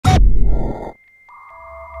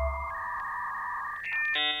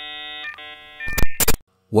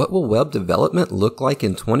What will web development look like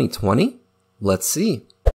in 2020? Let's see.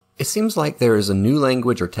 It seems like there is a new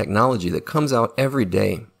language or technology that comes out every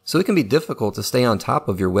day, so it can be difficult to stay on top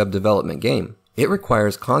of your web development game. It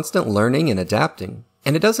requires constant learning and adapting.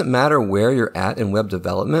 And it doesn't matter where you're at in web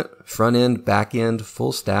development, front end, back end,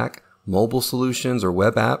 full stack, mobile solutions, or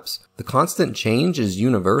web apps, the constant change is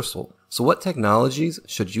universal. So what technologies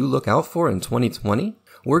should you look out for in 2020?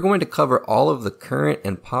 We're going to cover all of the current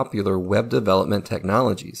and popular web development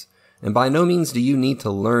technologies. And by no means do you need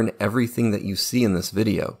to learn everything that you see in this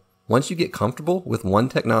video. Once you get comfortable with one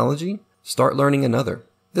technology, start learning another.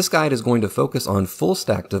 This guide is going to focus on full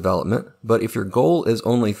stack development, but if your goal is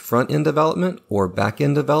only front end development or back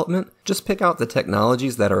end development, just pick out the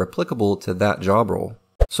technologies that are applicable to that job role.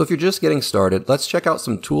 So if you're just getting started, let's check out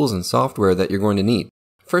some tools and software that you're going to need.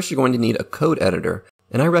 First, you're going to need a code editor,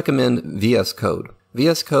 and I recommend VS Code.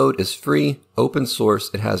 VS Code is free, open source,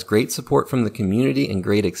 it has great support from the community and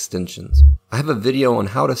great extensions. I have a video on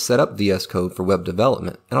how to set up VS Code for web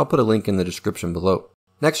development, and I'll put a link in the description below.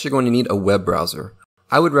 Next, you're going to need a web browser.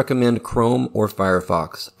 I would recommend Chrome or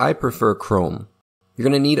Firefox. I prefer Chrome. You're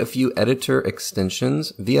going to need a few editor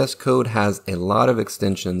extensions. VS Code has a lot of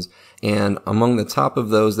extensions, and among the top of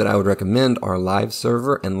those that I would recommend are Live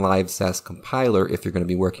Server and Live SAS Compiler if you're going to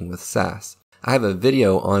be working with SAS. I have a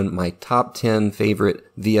video on my top 10 favorite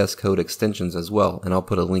VS Code extensions as well, and I'll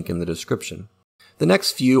put a link in the description. The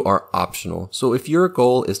next few are optional, so if your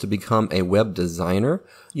goal is to become a web designer,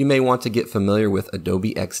 you may want to get familiar with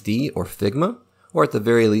Adobe XD or Figma, or at the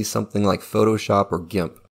very least something like Photoshop or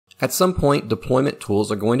GIMP. At some point, deployment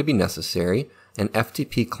tools are going to be necessary. An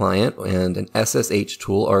FTP client and an SSH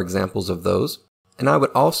tool are examples of those. And I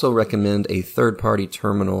would also recommend a third-party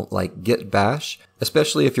terminal like Git Bash,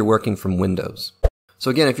 especially if you're working from Windows.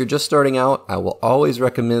 So again, if you're just starting out, I will always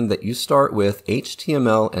recommend that you start with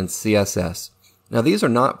HTML and CSS. Now these are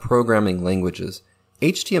not programming languages.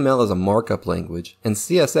 HTML is a markup language, and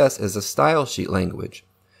CSS is a style sheet language.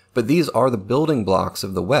 But these are the building blocks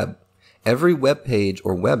of the web. Every web page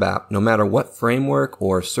or web app, no matter what framework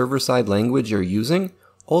or server-side language you're using,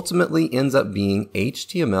 ultimately ends up being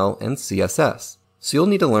HTML and CSS. So you'll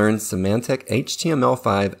need to learn semantic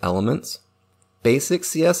HTML5 elements, basic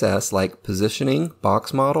CSS like positioning,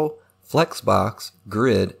 box model, flexbox,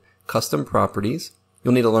 grid, custom properties.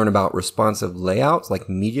 You'll need to learn about responsive layouts like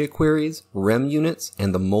media queries, rem units,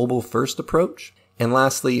 and the mobile-first approach. And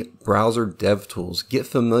lastly, browser dev tools. Get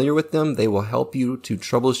familiar with them. They will help you to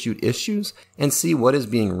troubleshoot issues and see what is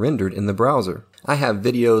being rendered in the browser. I have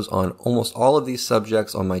videos on almost all of these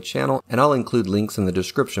subjects on my channel, and I'll include links in the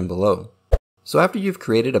description below. So after you've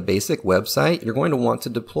created a basic website, you're going to want to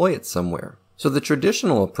deploy it somewhere. So the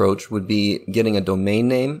traditional approach would be getting a domain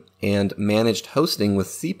name and managed hosting with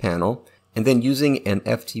cPanel, and then using an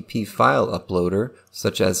FTP file uploader,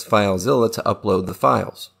 such as FileZilla, to upload the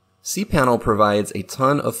files. cPanel provides a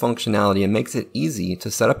ton of functionality and makes it easy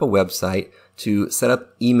to set up a website, to set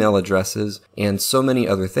up email addresses, and so many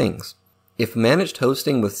other things. If managed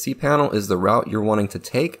hosting with cPanel is the route you're wanting to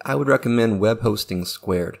take, I would recommend Web Hosting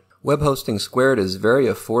Squared. Web Hosting Squared is very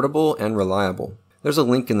affordable and reliable. There's a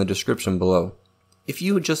link in the description below. If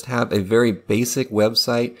you just have a very basic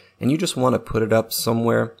website and you just want to put it up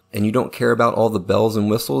somewhere and you don't care about all the bells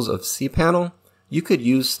and whistles of cPanel, you could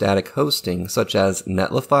use static hosting such as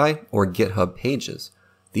Netlify or GitHub Pages.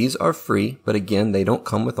 These are free, but again, they don't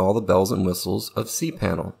come with all the bells and whistles of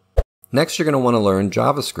cPanel. Next, you're going to want to learn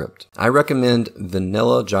JavaScript. I recommend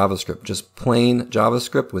vanilla JavaScript, just plain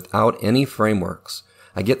JavaScript without any frameworks.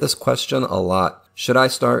 I get this question a lot. Should I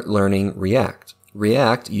start learning React?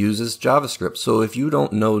 React uses JavaScript, so if you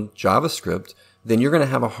don't know JavaScript, then you're going to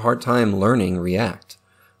have a hard time learning React.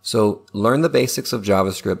 So learn the basics of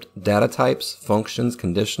JavaScript, data types, functions,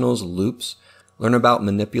 conditionals, loops. Learn about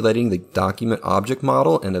manipulating the document object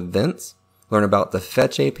model and events. Learn about the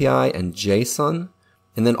Fetch API and JSON.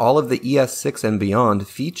 And then all of the ES6 and beyond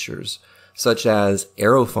features, such as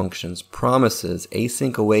arrow functions, promises,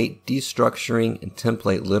 async await, destructuring, and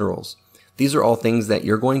template literals. These are all things that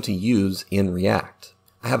you're going to use in React.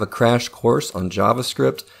 I have a crash course on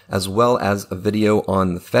JavaScript, as well as a video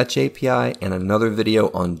on the Fetch API and another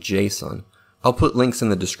video on JSON. I'll put links in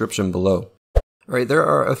the description below. Alright, there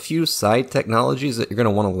are a few side technologies that you're going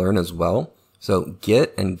to want to learn as well. So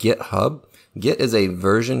Git and GitHub. Git is a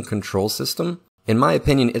version control system. In my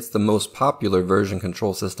opinion, it's the most popular version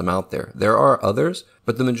control system out there. There are others,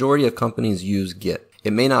 but the majority of companies use Git.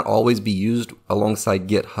 It may not always be used alongside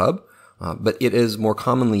GitHub, but it is more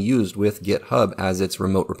commonly used with GitHub as its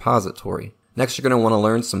remote repository. Next, you're going to want to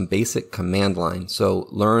learn some basic command line. So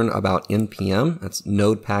learn about NPM, that's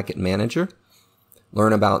Node Packet Manager.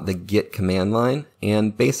 learn about the Git command line,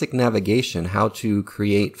 and basic navigation, how to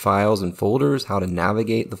create files and folders, how to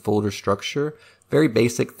navigate the folder structure. Very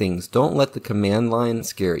basic things. Don't let the command line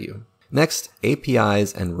scare you. Next,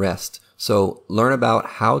 APIs and REST. So learn about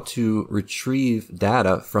how to retrieve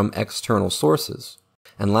data from external sources.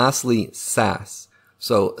 And lastly, Sass.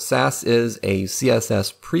 So Sass is a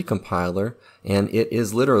CSS precompiler, and it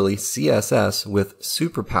is literally CSS with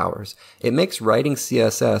superpowers. It makes writing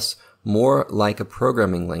CSS more like a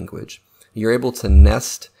programming language. You're able to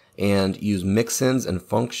nest and use mixins and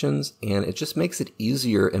functions, and it just makes it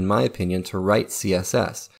easier, in my opinion, to write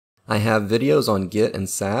CSS. I have videos on Git and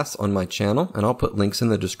Sass on my channel, and I'll put links in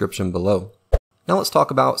the description below. Now let's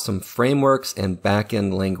talk about some frameworks and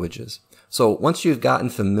backend languages. So once you've gotten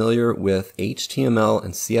familiar with HTML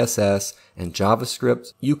and CSS and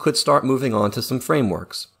JavaScript, you could start moving on to some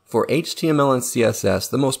frameworks. For HTML and CSS,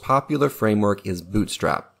 the most popular framework is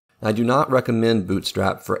Bootstrap. I do not recommend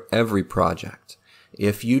Bootstrap for every project.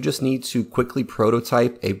 If you just need to quickly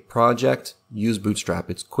prototype a project, use Bootstrap.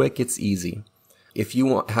 It's quick, it's easy. If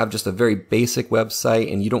you have just a very basic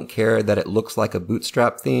website and you don't care that it looks like a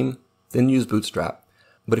Bootstrap theme, then use Bootstrap.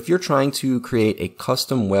 But if you're trying to create a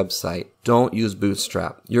custom website, don't use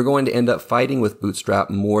Bootstrap. You're going to end up fighting with Bootstrap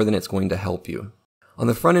more than it's going to help you. On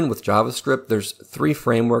the front end with JavaScript, there's 3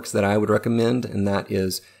 frameworks that I would recommend, and that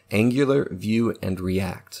is Angular, Vue, and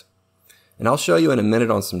React. And I'll show you in a minute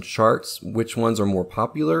on some charts which ones are more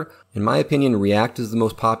popular. In my opinion, React is the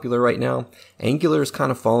most popular right now. Angular is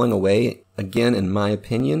kind of falling away, again, in my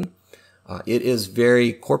opinion. It is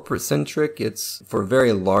very corporate-centric. It's for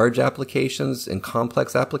very large applications and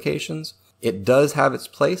complex applications. It does have its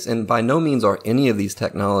place, and by no means are any of these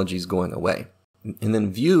technologies going away. And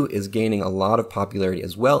then Vue is gaining a lot of popularity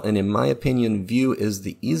as well, and in my opinion, Vue is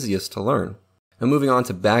the easiest to learn. Now moving on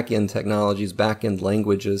to back-end technologies, back-end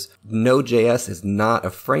languages, Node.js is not a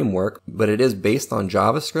framework, but it is based on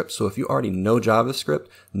JavaScript. So if you already know JavaScript,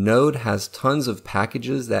 Node has tons of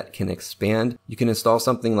packages that can expand. You can install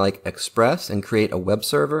something like Express and create a web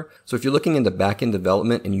server. So if you're looking into back-end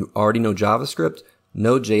development and you already know JavaScript,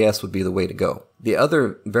 Node.js would be the way to go. The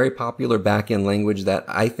other very popular back-end language that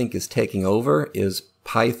I think is taking over is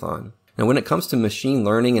Python. Now when it comes to machine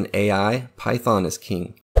learning and AI, Python is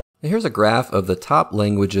king. Now here's a graph of the top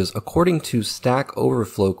languages according to Stack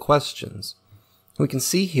Overflow questions. We can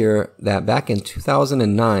see here that back in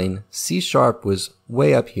 2009, C# was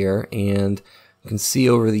way up here, and you can see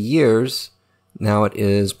over the years, now it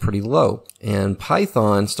is pretty low. And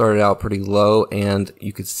Python started out pretty low, and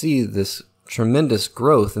you could see this tremendous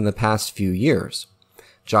growth in the past few years.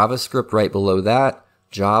 JavaScript right below that,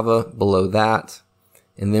 Java below that,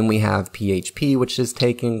 and then we have PHP, which is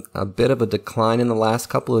taking a bit of a decline in the last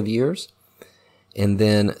couple of years. And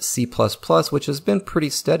then C++, which has been pretty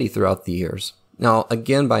steady throughout the years. Now,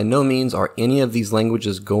 again, by no means are any of these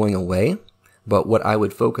languages going away, but what I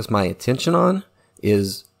would focus my attention on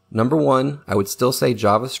is, number 1, I would still say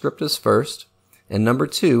JavaScript is first, and number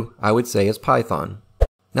 2, I would say is Python.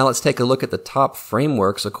 Now let's take a look at the top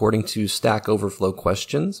frameworks according to Stack Overflow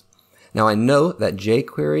questions. Now I know that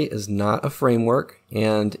jQuery is not a framework,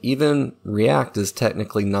 and even React is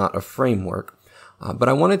technically not a framework. But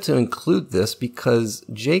I wanted to include this because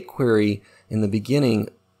jQuery in the beginning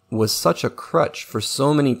was such a crutch for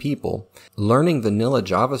so many people. Learning vanilla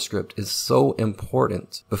JavaScript is so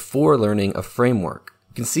important before learning a framework.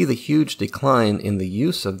 You can see the huge decline in the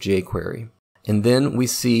use of jQuery. And then we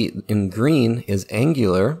see in green is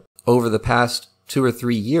Angular. Over the past 2 or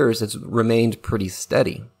 3 years, it's remained pretty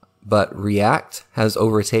steady. But React has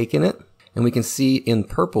overtaken it, and we can see in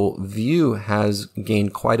purple, Vue has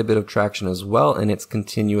gained quite a bit of traction as well, and it's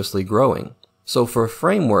continuously growing. So for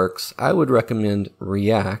frameworks, I would recommend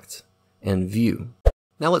React and Vue.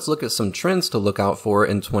 Now let's look at some trends to look out for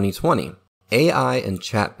in 2020. AI and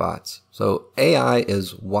chatbots. So AI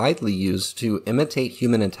is widely used to imitate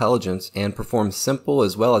human intelligence and perform simple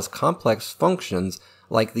as well as complex functions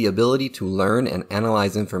like the ability to learn and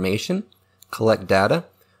analyze information, collect data,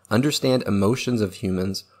 understand emotions of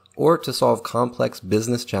humans, or to solve complex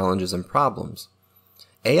business challenges and problems.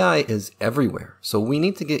 AI is everywhere, so we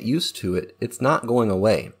need to get used to it. It's not going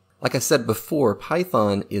away. Like I said before,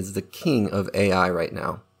 Python is the king of AI right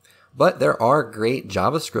now. But there are great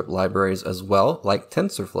JavaScript libraries as well, like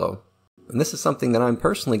TensorFlow. And this is something that I'm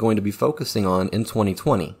personally going to be focusing on in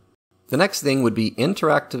 2020. The next thing would be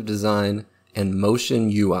interactive design and motion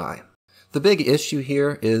UI. The big issue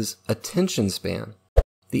here is attention span.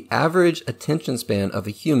 The average attention span of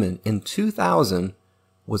a human in 2000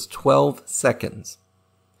 was 12 seconds.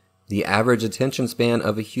 The average attention span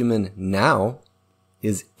of a human now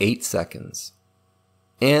is 8 seconds.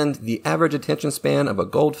 And the average attention span of a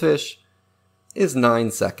goldfish is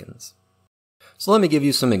 9 seconds. So let me give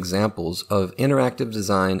you some examples of interactive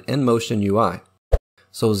design and Motion UI.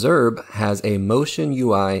 So Zurb has a Motion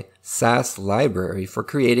UI SaaS library for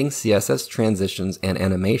creating CSS transitions and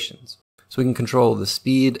animations. So we can control the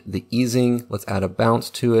speed, the easing, let's add a bounce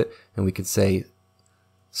to it, and we could say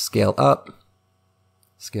scale up,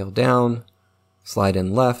 scale down, slide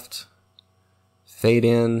in left, fade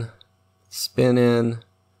in, spin in,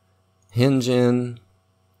 hinge in.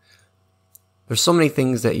 There's so many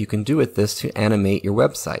things that you can do with this to animate your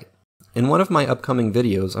website. In one of my upcoming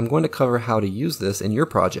videos, I'm going to cover how to use this in your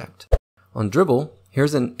project. On Dribbble,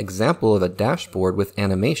 here's an example of a dashboard with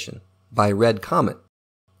animation by Red Comet.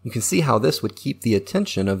 You can see how this would keep the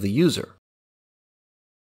attention of the user.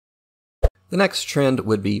 The next trend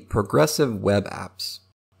would be progressive web apps.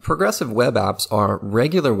 Progressive web apps are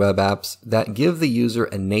regular web apps that give the user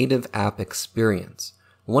a native app experience.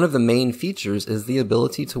 One of the main features is the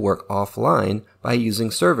ability to work offline by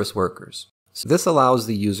using service workers. So this allows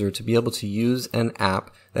the user to be able to use an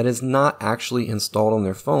app that is not actually installed on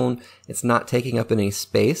their phone. It's not taking up any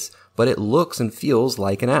space, but it looks and feels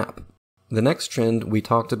like an app. The next trend we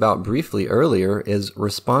talked about briefly earlier is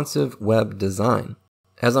responsive web design.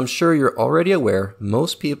 As I'm sure you're already aware,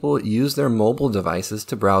 most people use their mobile devices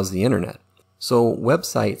to browse the internet. So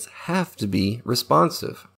websites have to be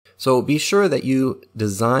responsive. So be sure that you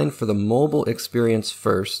design for the mobile experience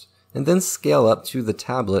first and then scale up to the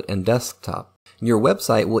tablet and desktop. Your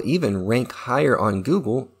website will even rank higher on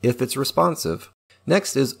Google if it's responsive.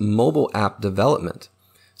 Next is mobile app development.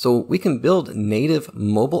 So we can build native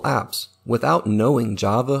mobile apps without knowing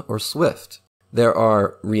Java or Swift. There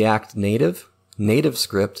are React Native,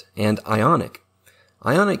 NativeScript, and Ionic.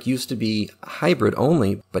 Ionic used to be hybrid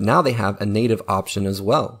only, but now they have a native option as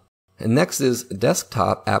well. And next is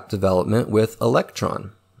desktop app development with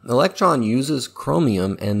Electron. Electron uses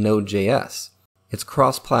Chromium and Node.js. It's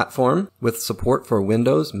cross-platform with support for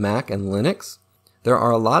Windows, Mac, and Linux. There are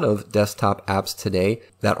a lot of desktop apps today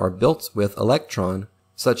that are built with Electron,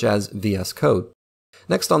 such as VS Code.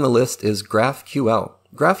 Next on the list is GraphQL.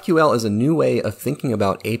 GraphQL is a new way of thinking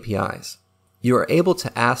about APIs. You are able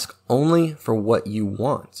to ask only for what you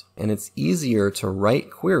want, and it's easier to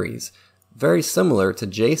write queries, very similar to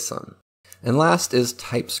JSON. And last is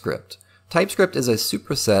TypeScript. TypeScript is a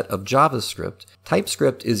superset of JavaScript.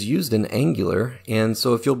 TypeScript is used in Angular, and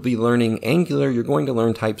so if you'll be learning Angular, you're going to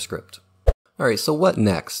learn TypeScript. Alright, so what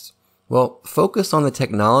next? Well, focus on the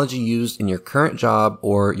technology used in your current job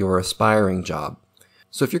or your aspiring job.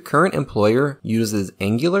 So if your current employer uses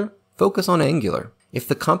Angular, focus on Angular. If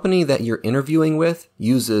the company that you're interviewing with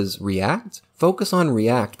uses React, focus on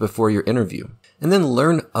React before your interview. And then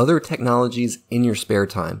learn other technologies in your spare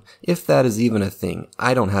time, if that is even a thing.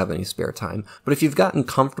 I don't have any spare time. But if you've gotten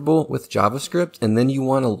comfortable with JavaScript and then you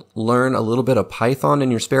want to learn a little bit of Python in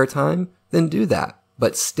your spare time, then do that.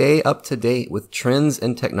 But stay up to date with trends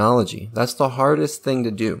and technology. That's the hardest thing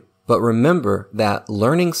to do. But remember that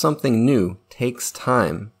learning something new takes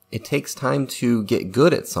time. It takes time to get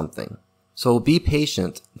good at something. So be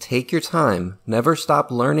patient, take your time, never stop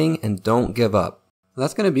learning, and don't give up.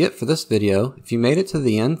 That's going to be it for this video. If you made it to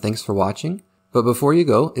the end, thanks for watching. But before you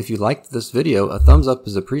go, if you liked this video, a thumbs up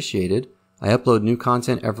is appreciated. I upload new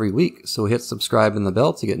content every week, so hit subscribe and the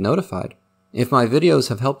bell to get notified. If my videos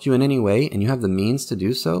have helped you in any way and you have the means to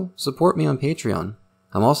do so, support me on Patreon.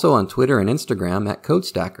 I'm also on Twitter and Instagram at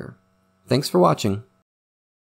CodeStacker. Thanks for watching.